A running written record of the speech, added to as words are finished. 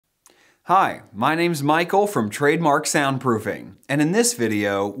Hi, my name's Michael from Trademark Soundproofing, and in this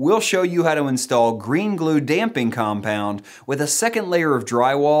video, we'll show you how to install green glue damping compound with a second layer of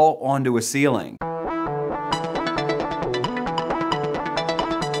drywall onto a ceiling.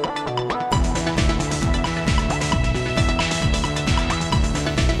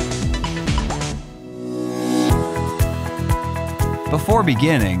 Before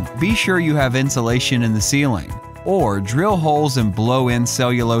beginning, be sure you have insulation in the ceiling, or drill holes and blow in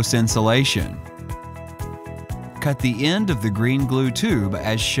cellulose insulation. Cut the end of the green glue tube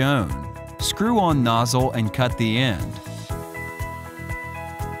as shown. Screw on nozzle and cut the end.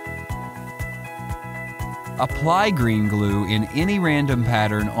 Apply green glue in any random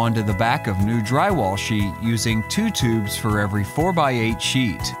pattern onto the back of new drywall sheet using 2 tubes for every 4x8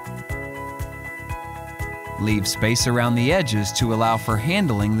 sheet. Leave space around the edges to allow for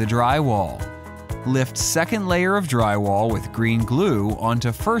handling the drywall. Lift second layer of drywall with green glue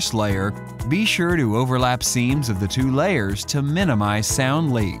onto first layer. Be sure to overlap seams of the 2 layers to minimize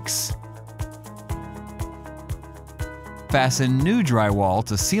sound leaks. Fasten new drywall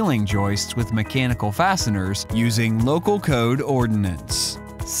to ceiling joists with mechanical fasteners using local code ordinance.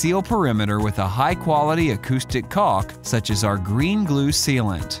 Seal perimeter with a high-quality acoustic caulk such as our green glue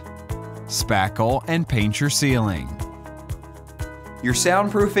sealant. Spackle and paint your ceiling. Your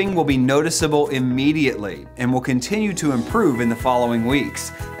soundproofing will be noticeable immediately and will continue to improve in the following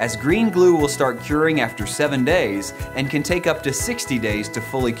weeks, as green glue will start curing after 7 days and can take up to 60 days to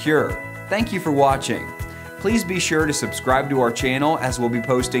fully cure. Thank you for watching. Please be sure to subscribe to our channel, as we'll be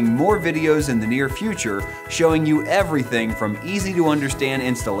posting more videos in the near future showing you everything from easy to understand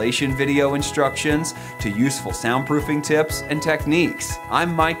installation video instructions to useful soundproofing tips and techniques.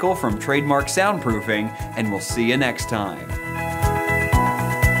 I'm Michael from Trademark Soundproofing, and we'll see you next time.